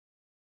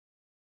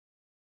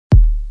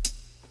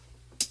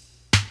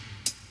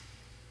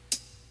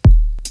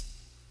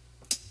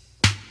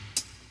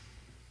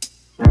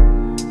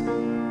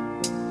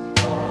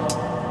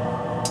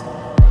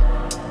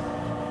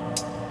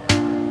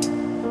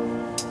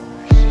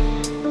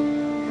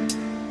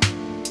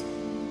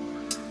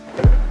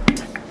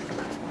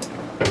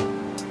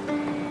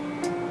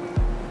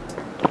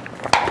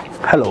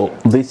Hello,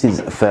 this is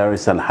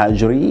Faris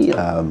Al-Hajri,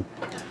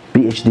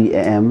 PhD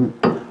AM.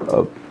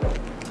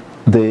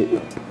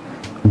 The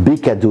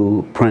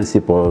BICADU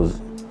principles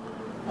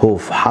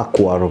of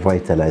Haqua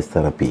Revitalize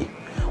therapy.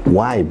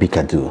 Why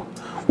BICADU?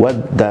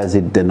 What does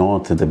it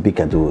denote, the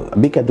BICADU?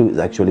 BICADU is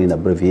actually an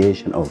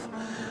abbreviation of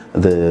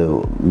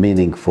the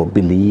meaning for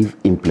believe,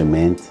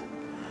 implement,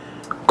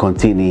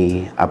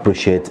 continue,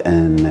 appreciate,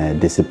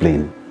 and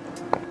discipline.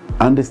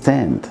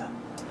 Understand.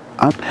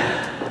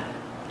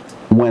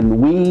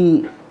 When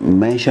we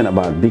mention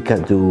about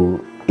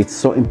BICADU, it's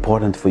so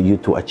important for you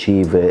to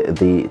achieve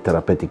the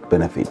therapeutic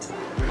benefits.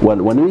 Well,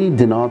 when we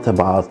denote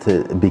about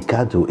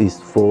BICADU,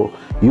 is for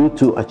you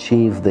to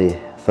achieve the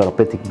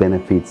therapeutic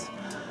benefits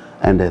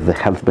and the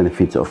health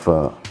benefits of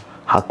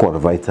Haqua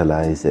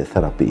Revitalize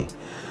therapy.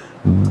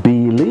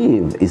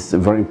 Believe is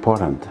very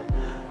important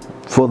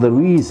for the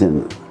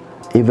reason,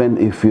 even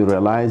if you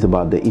realize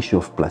about the issue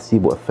of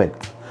placebo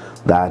effect,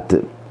 that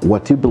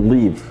what you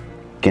believe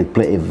can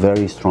play a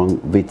very strong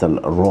vital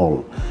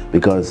role,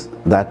 because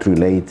that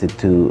related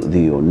to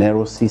the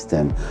nervous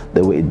system,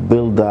 the way it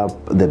build up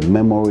the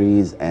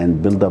memories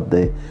and build up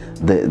the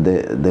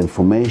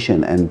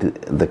information and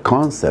the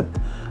concept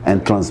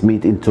and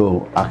transmit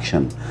into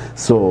action.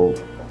 So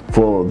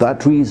for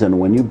that reason,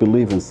 when you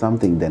believe in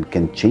something that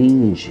can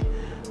change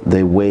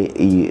the way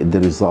the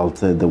result,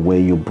 the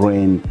way your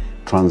brain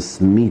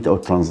transmit or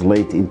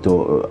translate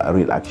into a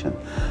real action.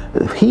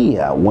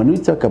 Here, when we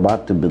talk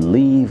about to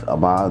believe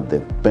about the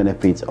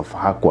benefits of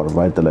Haqua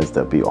Revitalize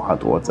therapy or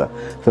hot water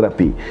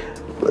therapy,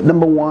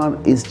 number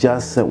one is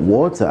just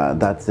water.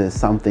 That's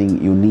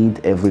something you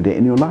need every day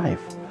in your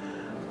life.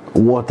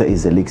 Water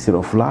is elixir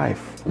of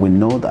life. We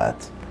know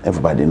that.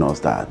 Everybody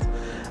knows that.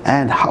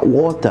 And hot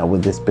water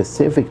with the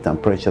specific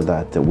temperature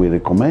that we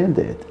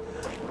recommended,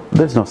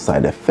 there's no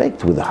side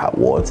effect with the hot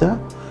water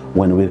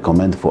when we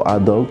recommend for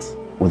adults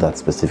with that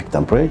specific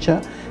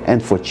temperature,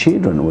 and for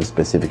children with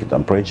specific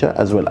temperature,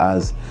 as well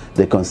as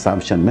the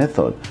consumption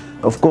method.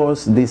 Of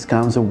course, this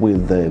comes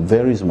with the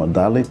various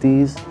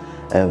modalities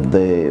of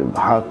the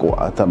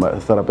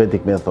Haqua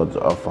therapeutic methods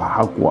of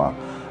Haqua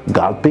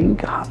gulping,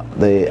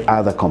 the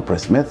other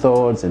compressed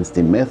methods and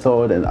steam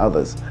method and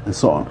others and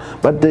so on.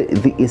 But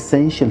the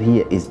essential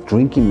here is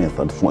drinking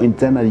method for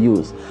internal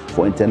use,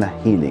 for internal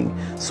healing.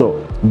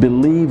 So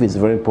belief is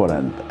very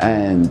important,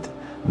 and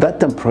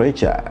that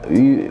temperature,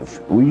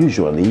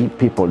 usually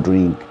people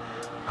drink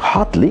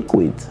hot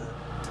liquid,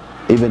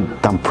 even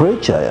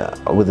temperature,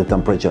 with the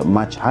temperature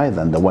much higher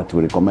than what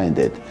we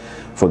recommended.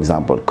 For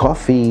example,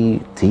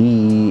 coffee,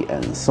 tea,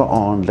 and so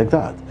on, like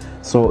that.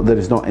 So there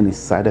is no any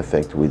side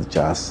effect with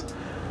just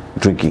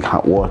drinking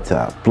hot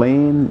water,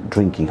 plain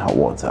drinking hot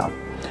water.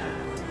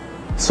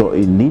 So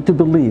you need to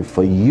believe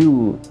for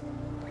you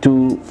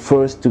to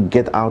first to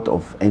get out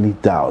of any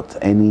doubt,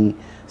 any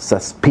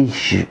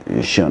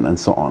suspicion, and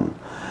so on.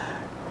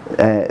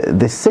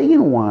 The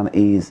second one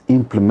is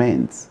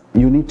implement.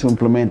 You need to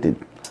implement it.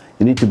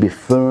 You need to be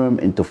firm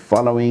into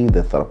following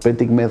the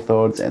therapeutic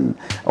methods and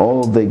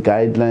all the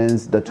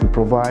guidelines that we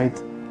provide.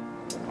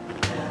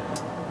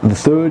 The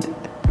third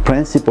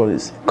principle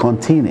is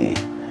continue.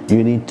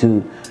 You need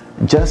to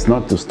just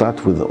not to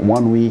start with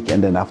 1 week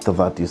and then after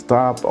that you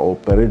stop, or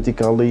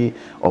periodically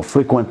or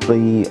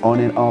frequently, on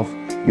and off.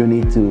 You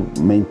need to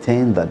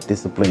maintain that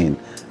discipline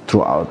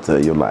throughout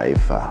your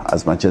life.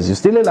 As much as you're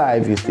still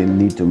alive, you still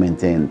need to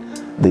maintain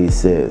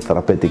these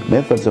therapeutic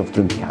methods of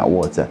drinking hot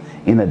water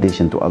in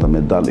addition to other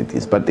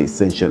modalities. But the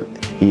essential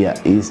here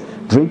is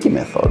drinking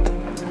method.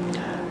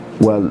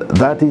 Well,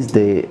 that is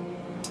the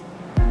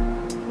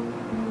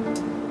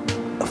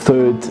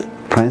third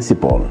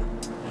principle,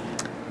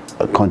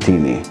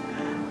 continue.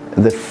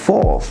 The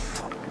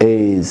fourth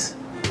is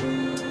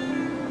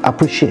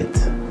appreciate,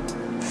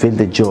 feel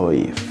the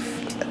joy,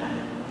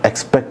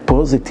 expect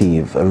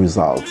positive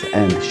results,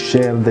 and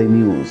share the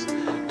news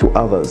to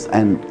others,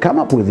 and come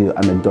up with your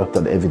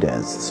anecdotal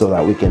evidence so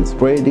that we can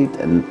spread it,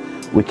 and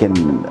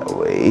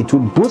it will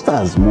boost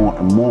us more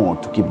and more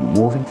to keep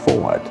moving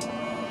forward.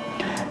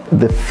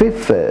 The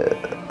fifth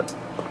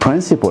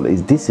principle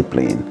is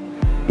discipline.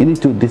 You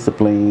need to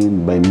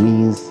discipline by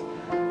means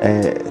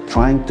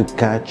trying to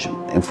catch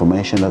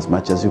information as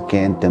much as you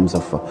can in terms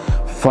of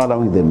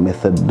following the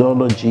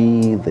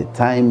methodology, the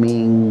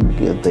timing,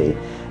 the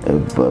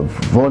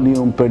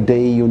volume per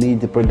day you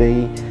need per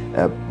day,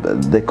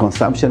 the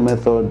consumption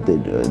method,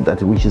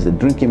 which is the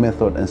drinking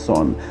method, and so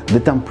on. The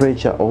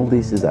temperature, all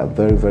these are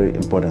very, very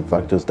important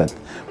factors that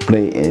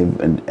play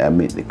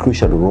a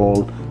crucial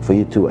role for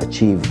you to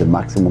achieve the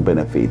maximum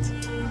benefits.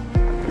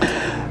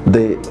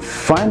 The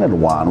final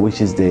one,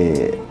 which is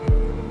the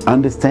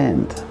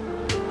understand.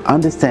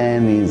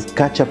 Understand means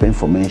catch up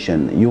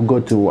information. You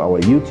go to our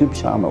YouTube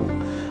channel,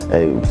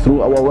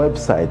 through our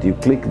website, you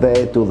click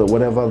there to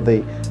whatever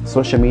the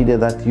social media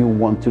that you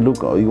want to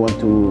look or you want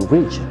to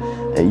reach.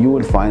 You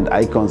will find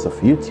icons of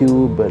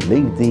YouTube,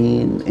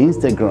 LinkedIn,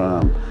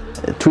 Instagram,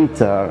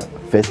 Twitter,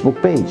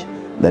 Facebook page.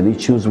 Then you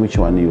choose which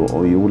one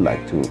you would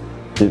like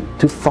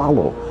to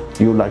follow.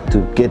 you like to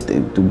get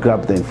to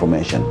grab the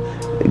information.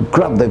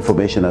 Grab the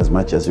information as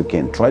much as you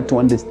can. Try to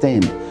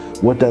understand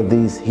what are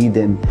these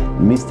hidden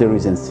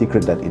mysteries and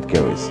secrets that it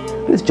carries.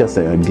 It's just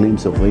a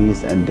glimpse of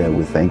this, and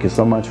we thank you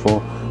so much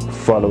for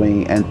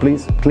following, and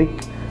please click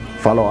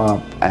follow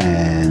up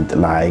and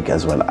like,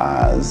 as well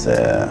as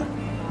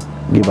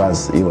give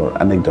us your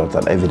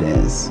anecdotal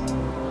evidence.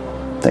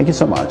 Thank you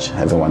so much.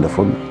 Have a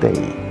wonderful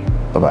day.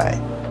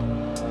 Bye-bye.